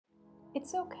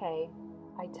It's okay,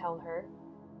 I tell her,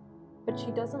 but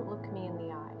she doesn't look me in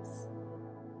the eyes.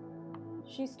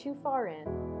 She's too far in.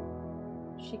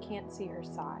 She can't see her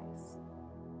size.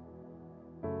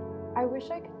 I wish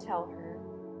I could tell her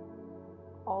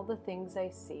all the things I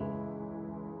see,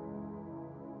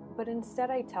 but instead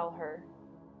I tell her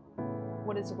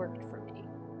what has worked for me.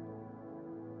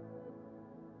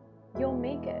 You'll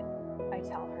make it, I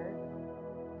tell her,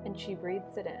 and she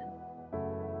breathes it in.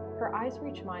 Her eyes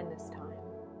reach mine this time,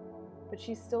 but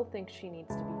she still thinks she needs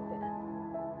to be thin.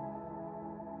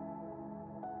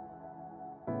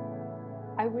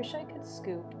 I wish I could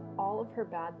scoop all of her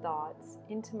bad thoughts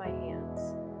into my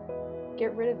hands,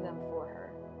 get rid of them for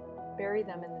her, bury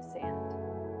them in the sand.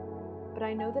 But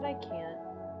I know that I can't,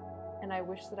 and I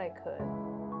wish that I could.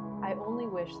 I only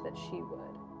wish that she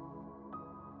would.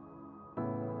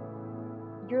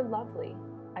 You're lovely,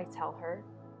 I tell her,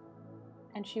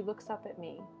 and she looks up at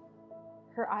me.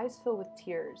 Her eyes fill with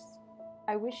tears.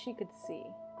 I wish she could see.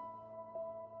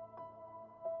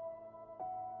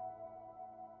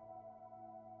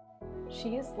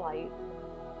 She is light,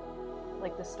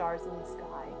 like the stars in the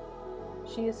sky.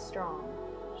 She is strong.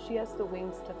 She has the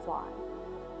wings to fly.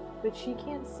 But she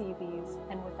can't see these,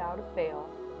 and without a fail,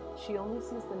 she only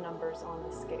sees the numbers on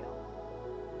the scale.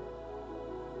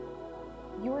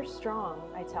 You are strong,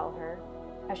 I tell her,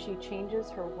 as she changes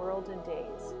her world and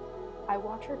days. I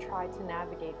watch her try to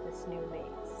navigate this new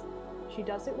maze. She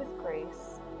does it with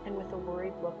grace and with a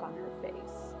worried look on her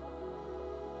face.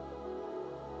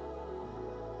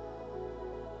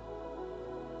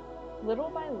 Little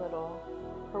by little,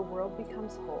 her world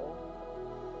becomes whole,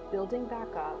 building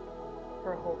back up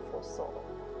her hopeful soul.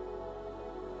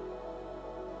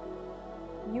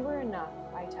 You are enough,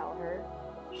 I tell her.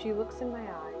 She looks in my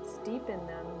eyes, deep in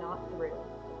them, not through,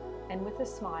 and with a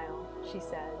smile, she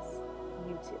says,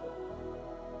 you too.